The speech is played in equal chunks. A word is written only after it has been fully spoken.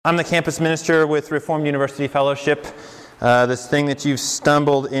I'm the campus minister with Reformed University Fellowship. This thing that you've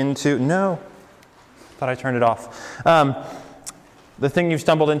stumbled into... No. Thought I turned it off. The thing you've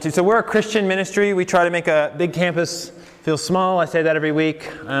stumbled into. So we're a Christian ministry. We try to make a big campus feel small. I say that every week.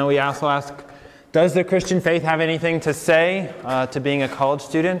 We also ask, does the Christian faith have anything to say to being a college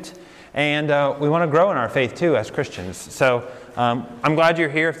student? And we want to grow in our faith too as Christians. So I'm glad you're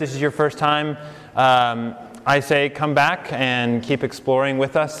here. If this is your first time, I say come back and keep exploring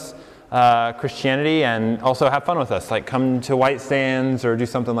with us Christianity, and also have fun with us. Like come to White Sands or do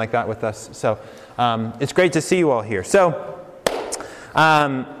something like that with us. So it's great to see you all here. So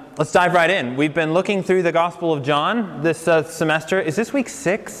let's dive right in. We've been looking through the Gospel of John this semester. Is this week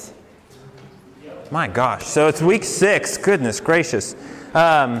 6? My gosh. So it's week 6. Goodness gracious.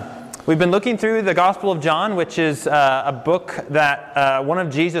 We've been looking through the Gospel of John, which is a book that one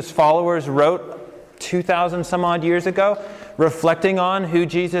of Jesus' followers wrote 2,000 some odd years ago, reflecting on who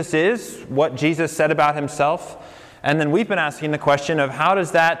Jesus is, what Jesus said about himself. And then we've been asking the question of how does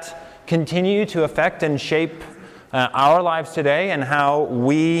that continue to affect and shape our lives today, and how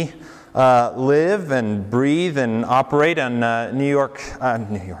we live and breathe and operate in in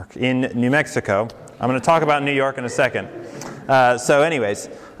New Mexico. I'm going to talk about New York in a second. So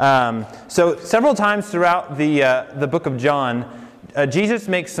several times throughout the book of John, Jesus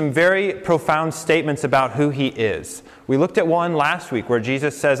makes some very profound statements about who he is. We looked at one last week where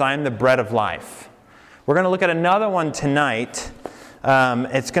Jesus says, I am the bread of life. We're going to look at another one tonight.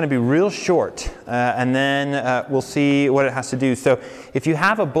 It's going to be real short, and then we'll see what it has to do. So if you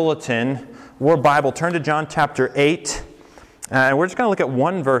have a bulletin or Bible, turn to John chapter 8, and we're just going to look at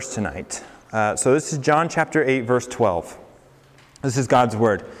one verse tonight. So this is John chapter 8, verse 12. This is God's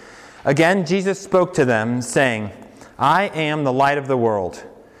word. Again, Jesus spoke to them, saying, I am the light of the world.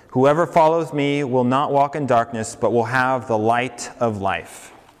 Whoever follows me will not walk in darkness, but will have the light of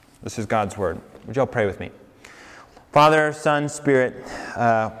life. This is God's word. Would you all pray with me? Father, Son, Spirit,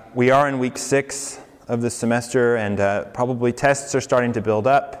 we are in week 6 of this semester, and probably tests are starting to build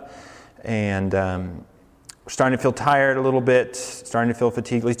up, and we're starting to feel tired a little bit, starting to feel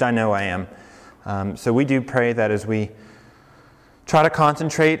fatigued. At least I know I am. So we do pray that as we try to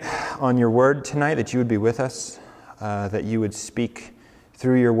concentrate on your word tonight, that you would be with us, that you would speak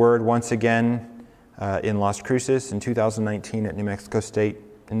through your word once again in Las Cruces in 2019 at New Mexico State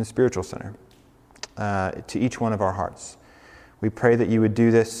in the Spiritual Center to each one of our hearts. We pray that you would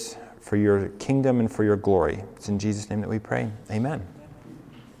do this for your kingdom and for your glory. It's in Jesus' name that we pray. Amen.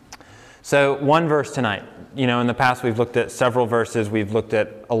 So one verse tonight. You know, in the past we've looked at several verses. We've looked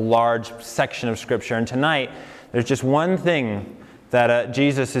at a large section of Scripture. And tonight there's just one thing that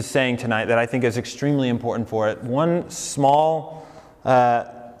Jesus is saying tonight that I think is extremely important for it. One small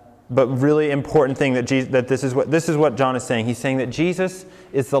but really important thing that this is what John is saying. He's saying that Jesus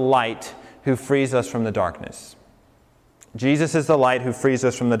is the light who frees us from the darkness. Jesus is the light who frees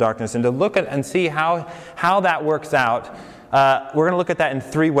us from the darkness. And to look at and see how that works out, we're going to look at that in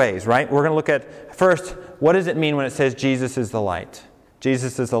 3 ways, right? We're going to look at, first, what does it mean when it says Jesus is the light?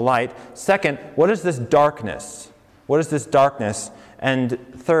 Jesus is the light. Second, what is this darkness? What is this darkness? And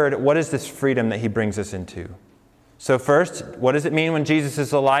third, what is this freedom that he brings us into? So first, what does it mean when Jesus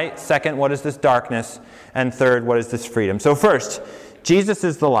is the light? Second, what is this darkness? And third, what is this freedom? So first, Jesus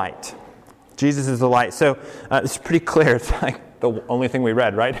is the light. Jesus is the light. So it's pretty clear. It's like the only thing we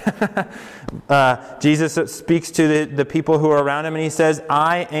read, right? Jesus speaks to the people who are around him, and he says,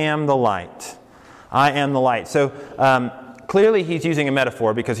 I am the light. I am the light. So clearly he's using a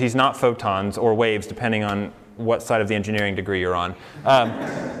metaphor, because he's not photons or waves, depending on what side of the engineering degree you're on.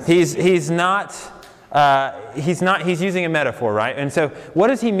 He's using a metaphor, right? And so what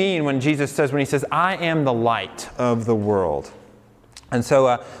does he mean when he says, I am the light of the world? And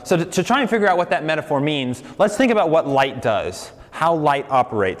so to try and figure out what that metaphor means, let's think about what light does, how light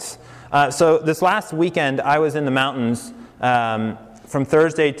operates. So this last weekend, I was in the mountains from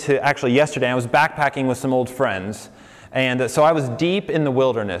Thursday to actually yesterday. I was backpacking with some old friends. And so I was deep in the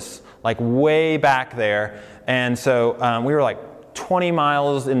wilderness, like way back there. And so we were like 20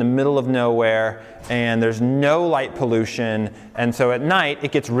 miles in the middle of nowhere, and there's no light pollution. And so at night,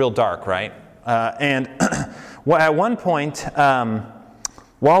 it gets real dark, right? And at one point,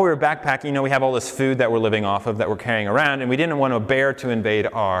 while we were backpacking, we have all this food that we're living off of that we're carrying around, and we didn't want a bear to invade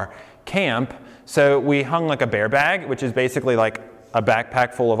our camp. So we hung like a bear bag, which is basically like a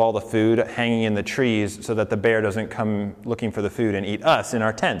backpack full of all the food hanging in the trees so that the bear doesn't come looking for the food and eat us in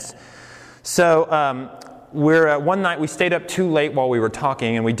our tents. So one night we stayed up too late while we were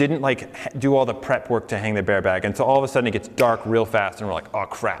talking, and we didn't do all the prep work to hang the bear bag. And so all of a sudden it gets dark real fast, and we're like, oh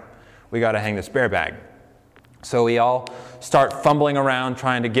crap, we got to hang this bear bag. So we all start fumbling around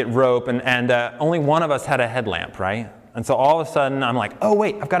trying to get rope, and only one of us had a headlamp, right? And so all of a sudden, I'm like, oh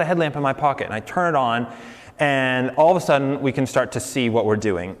wait, I've got a headlamp in my pocket. And I turn it on, and all of a sudden, we can start to see what we're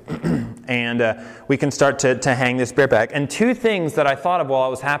doing. And we can start to hang this bareback. And two things that I thought of while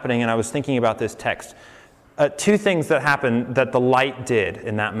it was happening, and I was thinking about this text. Two things that happened that the light did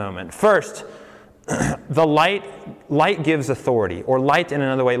in that moment. First, the light gives authority, or light in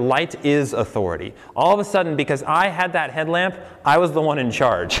another way, light is authority. All of a sudden, because I had that headlamp, I was the one in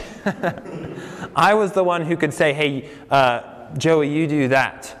charge. I was the one who could say, hey, Joey, you do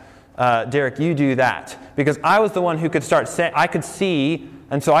that. Derek, you do that. Because I was the one who could start saying, I could see,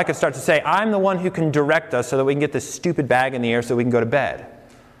 and so I could start to say, I'm the one who can direct us so that we can get this stupid bag in the air so we can go to bed.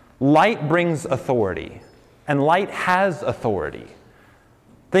 Light brings authority, and light has authority.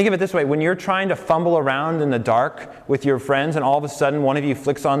 Think of it this way. When you're trying to fumble around in the dark with your friends and all of a sudden one of you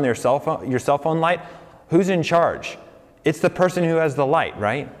flicks on your cell phone light, who's in charge? It's the person who has the light,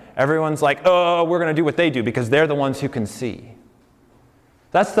 right? Everyone's like, oh, we're going to do what they do because they're the ones who can see.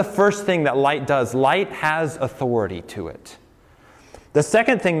 That's the first thing that light does. Light has authority to it. The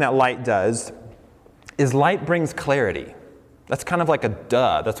second thing that light does is light brings clarity. That's kind of like a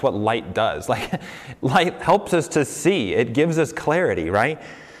duh. That's what light does. Like, light helps us to see. It gives us clarity, right?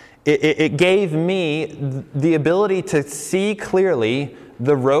 It gave me the ability to see clearly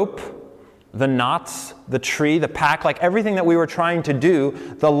the rope, the knots, the tree, the pack, like everything that we were trying to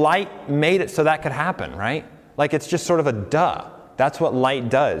do. The light made it so that could happen, right? Like it's just sort of a duh. That's what light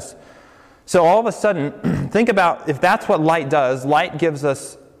does. So all of a sudden, think about if that's what light does, light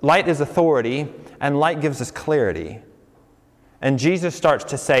is authority, and light gives us clarity. And Jesus starts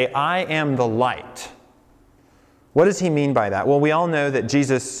to say, I am the light. What does he mean by that? Well, we all know that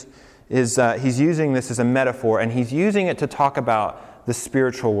Jesus he's using this as a metaphor, and he's using it to talk about the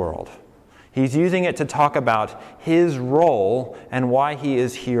spiritual world. He's using it to talk about his role and why he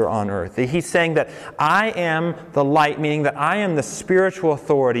is here on earth. He's saying that I am the light, meaning that I am the spiritual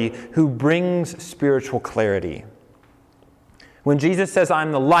authority who brings spiritual clarity. When Jesus says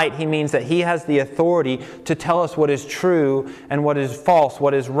I'm the light, he means that he has the authority to tell us what is true and what is false,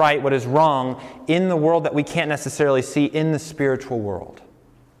 what is right, what is wrong in the world that we can't necessarily see in the spiritual world.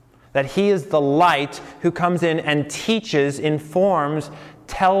 That he is the light who comes in and teaches, informs,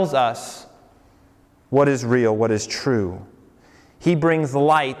 tells us what is real, what is true. He brings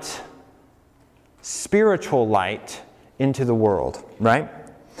light, spiritual light, into the world, right?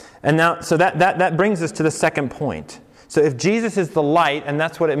 And now, so that brings us to the second point. So if Jesus is the light, and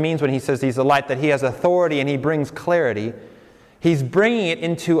that's what it means when he says he's the light, that he has authority and he brings clarity, he's bringing it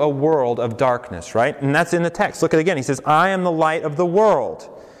into a world of darkness, right? And that's in the text. Look at it again. He says, I am the light of the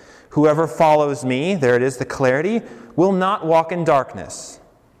world. Whoever follows me, there it is, the clarity, will not walk in darkness,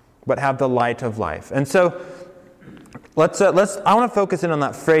 but have the light of life. And so I want to focus in on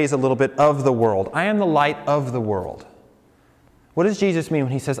that phrase a little bit, of the world. I am the light of the world. What does Jesus mean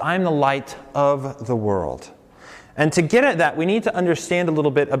when he says, I am the light of the world? And to get at that, we need to understand a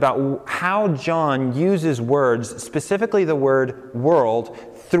little bit about how John uses words, specifically the word world,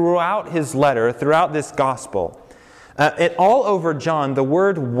 throughout his letter, throughout this gospel. All over John, the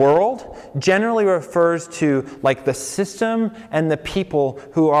word world generally refers to like the system and the people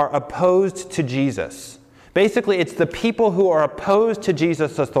who are opposed to Jesus. Basically, it's the people who are opposed to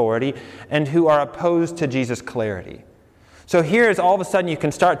Jesus' authority and who are opposed to Jesus' clarity. So here is all of a sudden you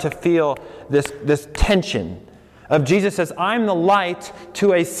can start to feel this tension of Jesus says, I'm the light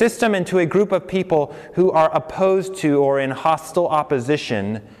to a system and to a group of people who are opposed to or in hostile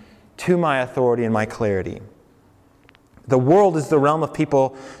opposition to my authority and my clarity. The world is the realm of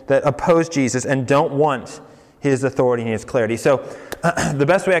people that oppose Jesus and don't want his authority and his clarity. So the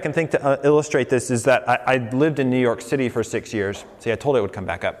best way I can think to illustrate this is that I lived in New York City for 6 years. See, I told you it would come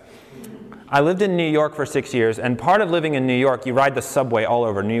back up. I lived in New York for 6 years, and part of living in New York, you ride the subway all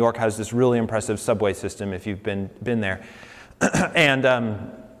over. New York has this really impressive subway system if you've been there. And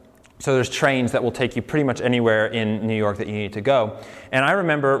so there's trains that will take you pretty much anywhere in New York that you need to go. And I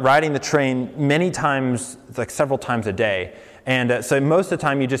remember riding the train many times, like several times a day. And so most of the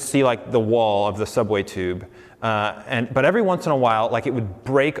time you just see like the wall of the subway tube. But every once in a while, like it would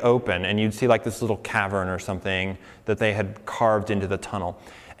break open and you'd see like this little cavern or something that they had carved into the tunnel.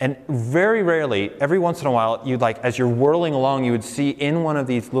 And very rarely, every once in a while, you'd like, as you're whirling along, you would see in one of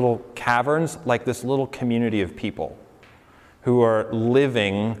these little caverns, like this little community of people who are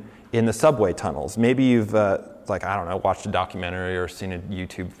living in the subway tunnels. Maybe you've, watched a documentary or seen a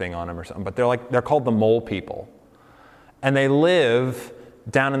YouTube thing on them or something, but they're called the Mole People. And they live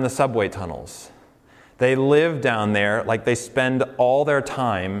down in the subway tunnels. They live down there, like they spend all their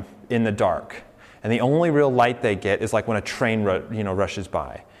time in the dark. And the only real light they get is like when a train rushes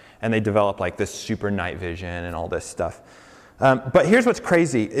by. And they develop like this super night vision and all this stuff. But here's what's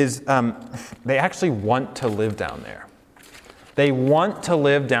crazy is they actually want to live down there. They want to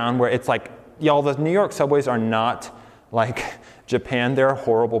live down where it's like, y'all, the New York subways are not like Japan. They're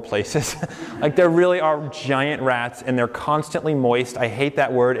horrible places. Like there really are giant rats and they're constantly moist. I hate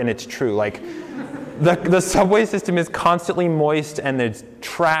that word and it's true. Like the subway system is constantly moist and there's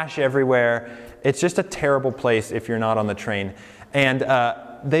trash everywhere. It's just a terrible place if you're not on the train. And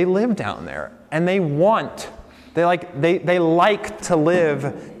they live down there and they like to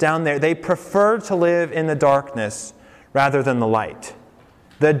live down there. They prefer to live in the darkness rather than the light.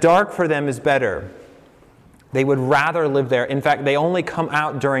 The dark for them is better. They would rather live there. In fact, they only come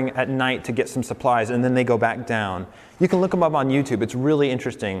out at night to get some supplies, and then they go back down. You can look them up on YouTube. It's really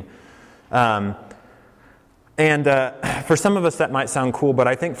interesting. For some of us, that might sound cool, but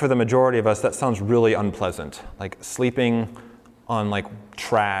I think for the majority of us, that sounds really unpleasant. Like sleeping on like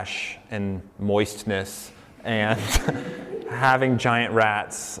trash and moistness and having giant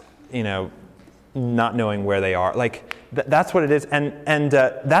rats, not knowing where they are. Like that's what it is, and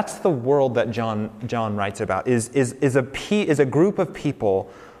that's the world that John writes about. Is a group of people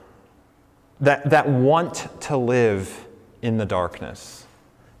that want to live in the darkness,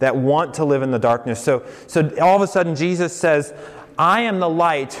 that want to live in the darkness. So all of a sudden Jesus says, "I am the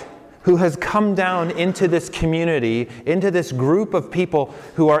light who has come down into this community, into this group of people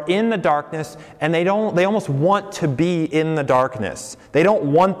who are in the darkness, and they almost want to be in the darkness. They don't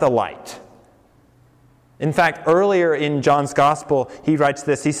want the light." In fact, earlier in John's Gospel, he writes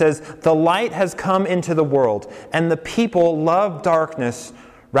this. He says, "The light has come into the world, and the people love darkness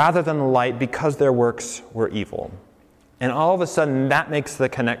rather than the light because their works were evil." And all of a sudden, that makes the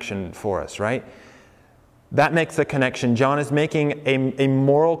connection for us, right? That makes the connection. John is making a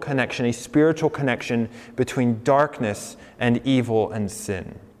moral connection, a spiritual connection between darkness and evil and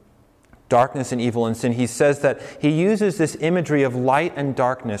sin. Darkness and evil and sin. He says that he uses this imagery of light and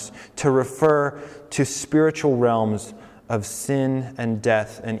darkness to refer to spiritual realms of sin and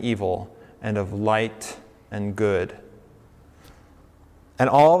death and evil, and of light and good. And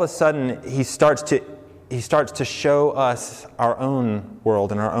all of a sudden, he starts to show us our own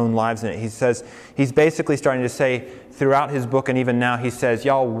world and our own lives in it. He says, he's basically starting to say throughout his book, and even now, he says,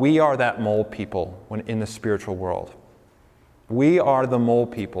 y'all, we are that mole people in the spiritual world. We are the mole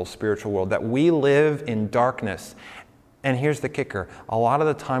people, spiritual world, that we live in darkness. And here's the kicker. A lot of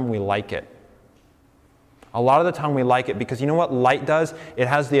the time we like it. A lot of the time we like it because you know what light does? It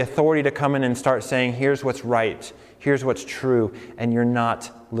has the authority to come in and start saying, here's what's right, here's what's true, and you're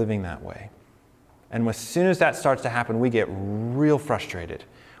not living that way. And as soon as that starts to happen, we get real frustrated.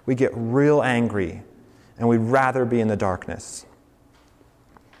 We get real angry, and we'd rather be in the darkness.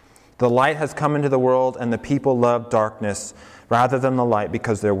 The light has come into the world, and the people love darkness rather than the light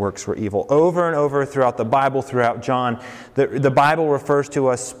because their works were evil. Over and over throughout the Bible, throughout John, the Bible refers to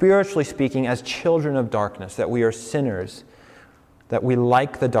us, spiritually speaking, as children of darkness, that we are sinners, that we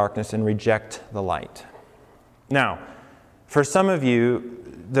like the darkness and reject the light. Now, for some of you,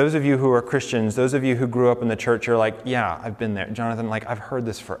 those of you who are Christians, those of you who grew up in the church, you're like, yeah, I've been there. Jonathan, I've heard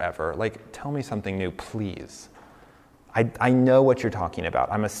this forever. Tell me something new, please. I know what you're talking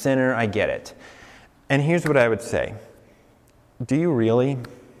about. I'm a sinner, I get it. And here's what I would say. Do you really?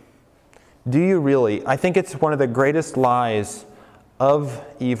 Do you really? I think it's one of the greatest lies of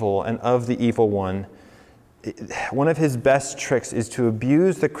evil and of the evil one. One of his best tricks is to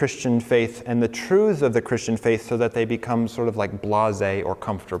abuse the Christian faith and the truths of the Christian faith so that they become sort of like blasé or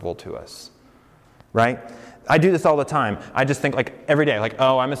comfortable to us. Right? I do this all the time. I just think every day,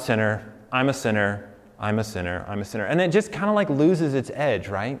 oh, I'm a sinner, I'm a sinner, I'm a sinner, I'm a sinner. And it just kind of loses its edge,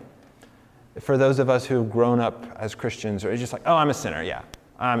 right? For those of us who've grown up as Christians, or it's just oh, I'm a sinner, yeah,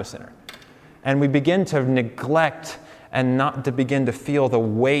 I'm a sinner. And we begin to neglect and not to begin to feel the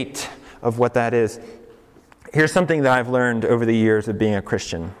weight of what that is. Here's something that I've learned over the years of being a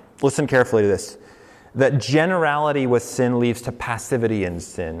Christian. Listen carefully to this. That generality with sin leads to passivity in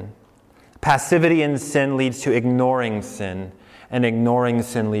sin. Passivity in sin leads to ignoring sin, and ignoring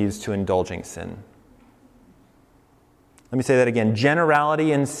sin leads to indulging sin. Let me say that again.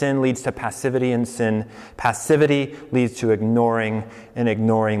 Generality in sin leads to passivity in sin. Passivity leads to ignoring, and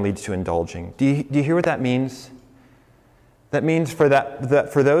ignoring leads to indulging. Do you hear what that means? That means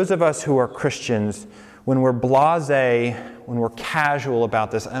that for those of us who are Christians, when we're blasé, when we're casual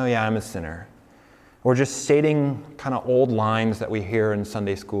about this, oh yeah, I'm a sinner. We're just stating kind of old lines that we hear in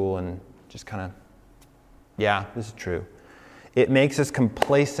Sunday school and just kind of, yeah, this is true. It makes us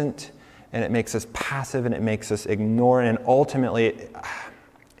complacent, and it makes us passive, and it makes us ignore, and ultimately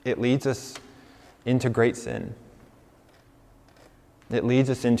it leads us into great sin. It leads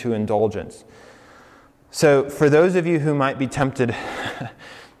us into indulgence. So for those of you who might be tempted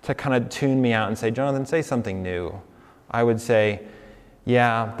to kind of tune me out and say, Jonathan, say something new, I would say,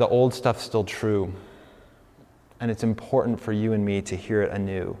 yeah, the old stuff's still true. And it's important for you and me to hear it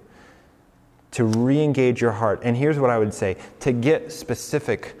anew, to re-engage your heart. And here's what I would say, to get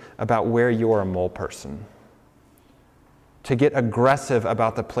specific about where you're a mole person. To get aggressive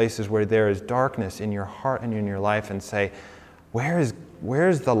about the places where there is darkness in your heart and in your life and say, where's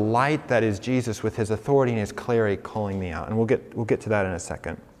the light that is Jesus with his authority and his clarity calling me out? And we'll get to that in a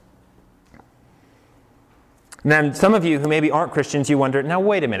second. And then some of you who maybe aren't Christians, you wonder, now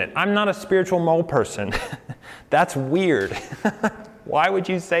wait a minute, I'm not a spiritual mole person. That's weird. Why would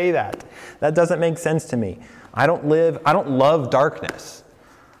you say that? That doesn't make sense to me. I don't love darkness.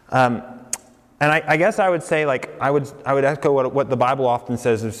 And I guess I would say, I would echo what the Bible often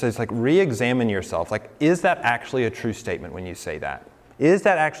says. It says, re-examine yourself. Is that actually a true statement when you say that? Is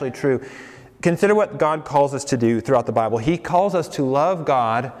that actually true? Consider what God calls us to do throughout the Bible. He calls us to love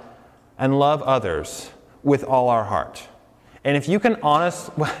God and love others with all our heart. And if you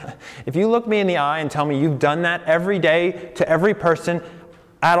look me in the eye and tell me you've done that every day to every person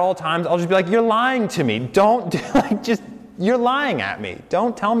at all times, I'll just be like, you're lying to me. You're lying at me.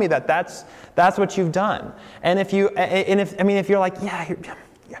 Don't tell me that's what you've done. And if you're like, yeah,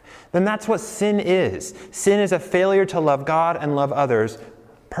 then that's what sin is. Sin is a failure to love God and love others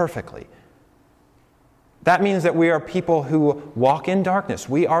perfectly. That means that we are people who walk in darkness.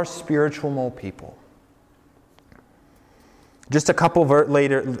 We are spiritual mole people. Just a couple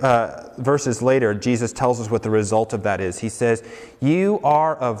verses later, Jesus tells us what the result of that is. He says, "You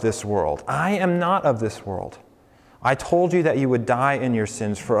are of this world. I am not of this world. I told you that you would die in your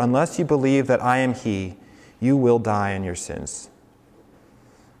sins, for unless you believe that I am He, you will die in your sins."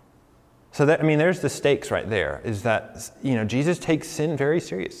 So there's the stakes right there, is that, Jesus takes sin very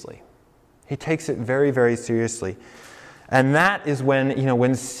seriously. He takes it very, very seriously. And that is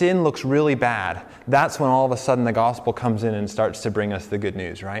when sin looks really bad, that's when all of a sudden the gospel comes in and starts to bring us the good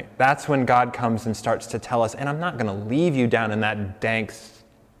news, right? That's when God comes and starts to tell us, and I'm not going to leave you down in that dank,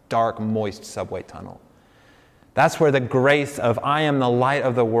 dark, moist subway tunnel. That's where the grace of I am the light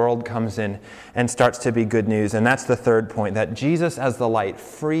of the world comes in and starts to be good news. And that's the third point, that Jesus as the light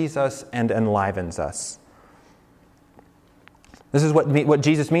frees us and enlivens us. This is what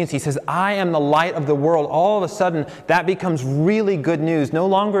Jesus means. He says, I am the light of the world. All of a sudden, that becomes really good news. No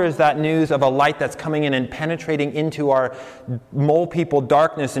longer is that news of a light that's coming in and penetrating into our mole people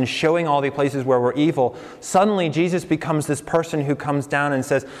darkness and showing all the places where we're evil. Suddenly, Jesus becomes this person who comes down and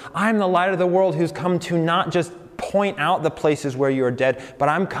says, I'm the light of the world who's come to not just point out the places where you are dead, but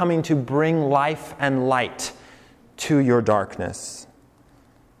I'm coming to bring life and light to your darkness.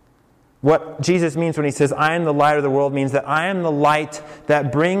 What Jesus means when he says, I am the light of the world, means that I am the light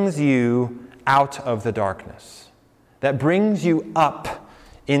that brings you out of the darkness, that brings you up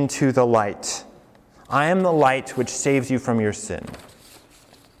into the light. I am the light which saves you from your sin.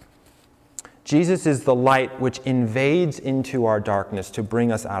 Jesus is the light which invades into our darkness to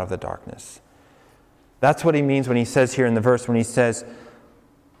bring us out of the darkness. That's what he means when he says here in the verse, when he says,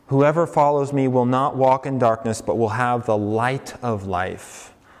 whoever follows me will not walk in darkness, but will have the light of life.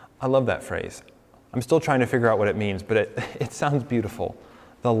 I love that phrase. I'm still trying to figure out what it means, but it sounds beautiful.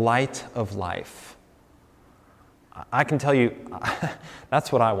 The light of life. I can tell you,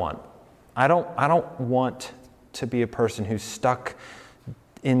 that's what I want. I don't want to be a person who's stuck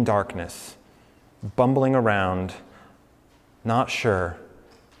in darkness, bumbling around, not sure.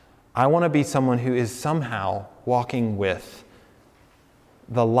 I want to be someone who is somehow walking with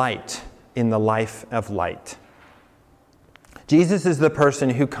the light in the life of light. Jesus is the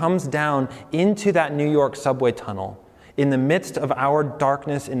person who comes down into that New York subway tunnel in the midst of our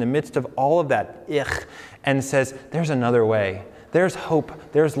darkness, in the midst of all of that and says, there's another way. There's hope.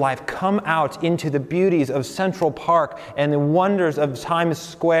 There's life. Come out into the beauties of Central Park and the wonders of Times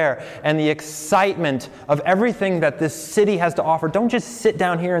Square and the excitement of everything that this city has to offer. Don't just sit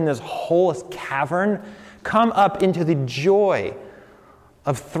down here in this hole, this cavern. Come up into the joy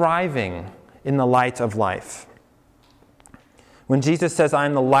of thriving in the light of life. When Jesus says, I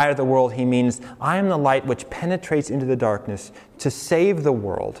am the light of the world, he means, I am the light which penetrates into the darkness to save the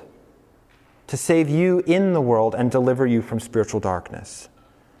world, to save you in the world and deliver you from spiritual darkness.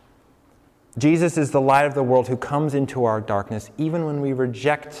 Jesus is the light of the world who comes into our darkness even when we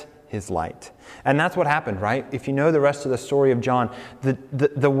reject his light. And that's what happened, right? If you know the rest of the story of John,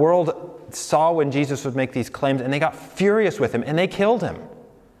 the world saw when Jesus would make these claims and they got furious with him and they killed him.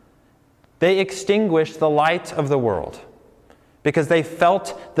 They extinguished the light of the world because they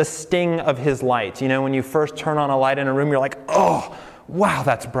felt the sting of his light. You know, when you first turn on a light in a room, you're like, oh, wow,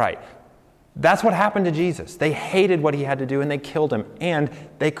 that's bright. That's what happened to Jesus. They hated what he had to do, and they killed him. And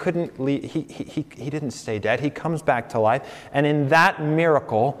they couldn't leave. He didn't stay dead. He comes back to life. And in that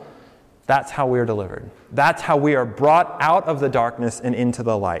miracle, that's how we're delivered. That's how we are brought out of the darkness and into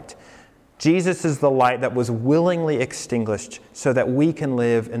the light. Jesus is the light that was willingly extinguished so that we can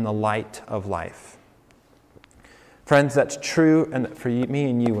live in the light of life. Friends, that's true and for me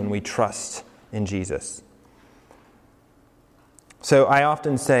and you when we trust in Jesus. So I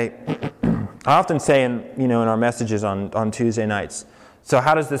often say in our messages on Tuesday nights, so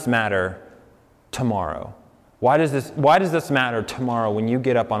how does this matter tomorrow? Why does this matter tomorrow when you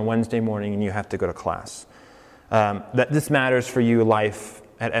get up on Wednesday morning and you have to go to class? That this matters for you, life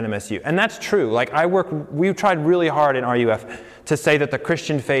at NMSU. And that's true. We've tried really hard in RUF to say that the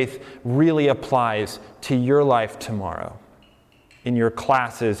Christian faith really applies to your life tomorrow, in your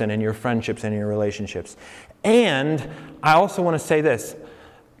classes and in your friendships and in your relationships. And I also want to say this.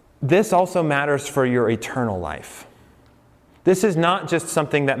 This also matters for your eternal life. This is not just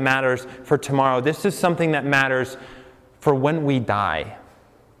something that matters for tomorrow. This is something that matters for when we die,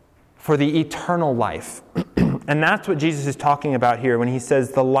 for the eternal life. And that's what Jesus is talking about here when he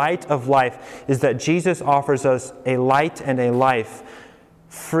says the light of life is that Jesus offers us a light and a life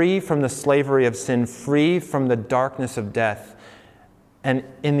free from the slavery of sin, free from the darkness of death, and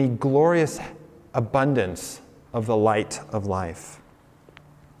in the glorious abundance of the light of life.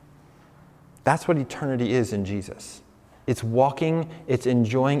 That's what eternity is in Jesus. It's walking, it's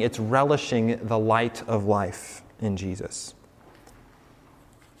enjoying, it's relishing the light of life in Jesus.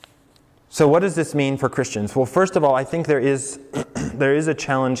 So what does this mean for Christians? Well, first of all, I think there is a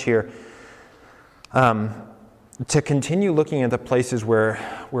challenge here to continue looking at the places where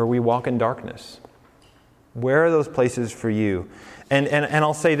we walk in darkness. Where are those places for you? And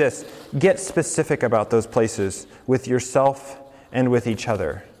I'll say this, get specific about those places with yourself and with each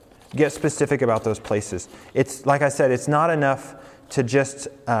other. Get specific about those places. It's like I said, it's not enough to just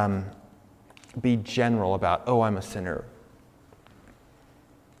be general about, oh, I'm a sinner.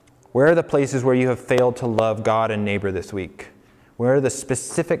 Where are the places where you have failed to love God and neighbor this week? Where are the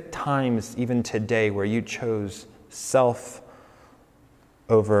specific times, even today, where you chose self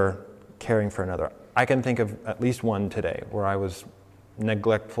over caring for another? I can think of at least one today where I was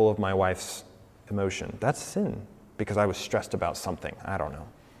neglectful of my wife's emotion. That's sin because I was stressed about something. I don't know.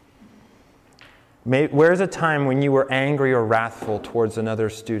 Where's a time when you were angry or wrathful towards another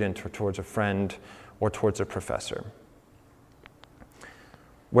student or towards a friend or towards a professor?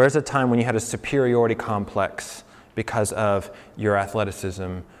 Where's a time when you had a superiority complex because of your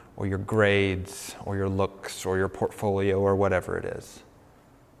athleticism or your grades or your looks or your portfolio or whatever it is?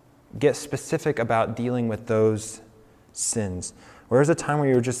 Get specific about dealing with those sins. Where's a time where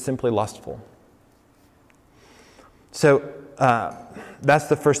you were just simply lustful? So that's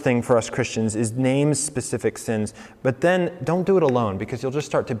the first thing for us Christians is name specific sins. But then don't do it alone because you'll just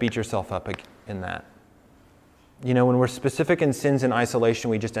start to beat yourself up in that. You know, when we're specific in sins in isolation,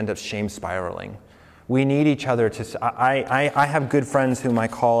 we just end up shame spiraling. We need each other to... I have good friends whom I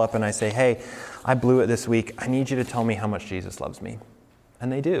call up and I say, hey, I blew it this week. I need you to tell me how much Jesus loves me.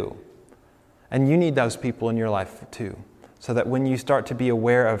 And they do. And you need those people in your life too. So that when you start to be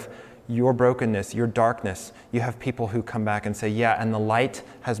aware of your brokenness, your darkness, you have people who come back and say, yeah, and the light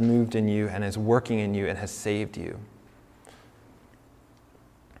has moved in you and is working in you and has saved you.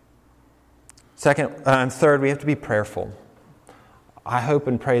 Second and third, we have to be prayerful. I hope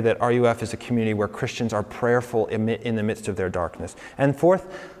and pray that RUF is a community where Christians are prayerful in the midst of their darkness. And fourth,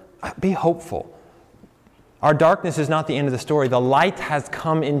 be hopeful. Our darkness is not the end of the story. The light has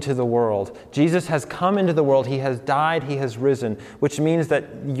come into the world. Jesus has come into the world. He has died. He has risen, which means that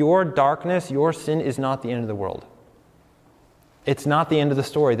your darkness, your sin is not the end of the world. It's not the end of the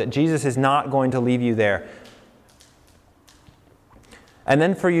story, that Jesus is not going to leave you there. And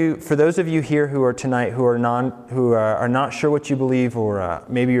then for those of you here who are tonight who are not sure what you believe, or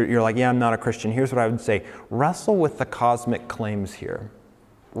maybe you're like, yeah, I'm not a Christian. Here's what I would say: wrestle with the cosmic claims here.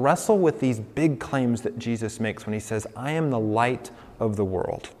 Wrestle with these big claims that Jesus makes when he says, I am the light of the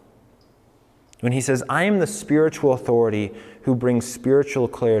world. When he says, I am the spiritual authority who brings spiritual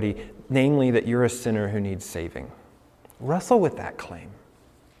clarity, namely that you're a sinner who needs saving. Wrestle with that claim.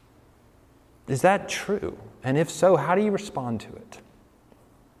 Is that true? And if so, how do you respond to it?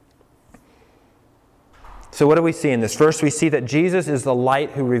 So what do we see in this? First, we see that Jesus is the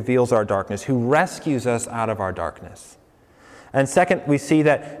light who reveals our darkness, who rescues us out of our darkness. And second, we see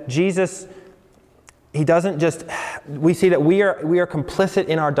that Jesus He doesn't just, we see that we are complicit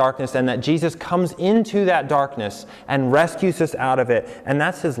in our darkness, and that Jesus comes into that darkness and rescues us out of it. And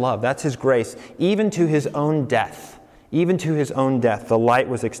that's his love, that's his grace. Even to his own death, the light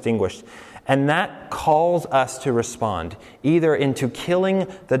was extinguished. And that calls us to respond, either into killing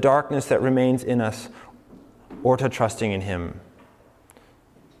the darkness that remains in us or to trusting in him.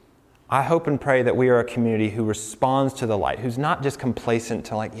 I hope and pray that we are a community who responds to the light, who's not just complacent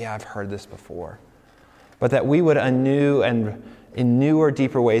to I've heard this before. But that we would anew and in newer,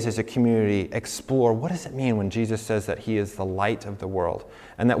 deeper ways as a community explore what does it mean when Jesus says that he is the light of the world,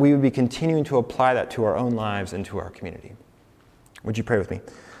 and that we would be continuing to apply that to our own lives and to our community. Would you pray with me?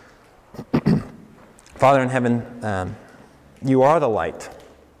 Father in heaven, you are the light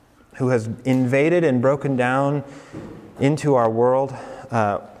who has invaded and broken down into our world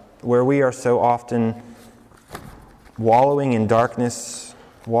where we are so often wallowing in darkness,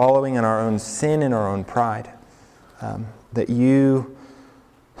 wallowing in our own sin and our own pride, that you,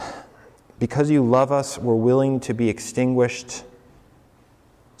 because you love us, were willing to be extinguished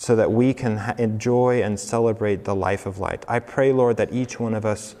so that we can enjoy and celebrate the life of light. I pray, Lord, that each one of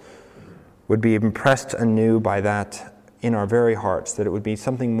us would be impressed anew by that in our very hearts, that it would be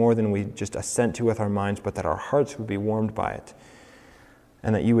something more than we just assent to with our minds, but that our hearts would be warmed by it.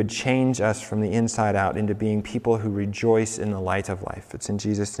 And that you would change us from the inside out into being people who rejoice in the light of life. It's in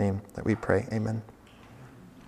Jesus' name that we pray. Amen.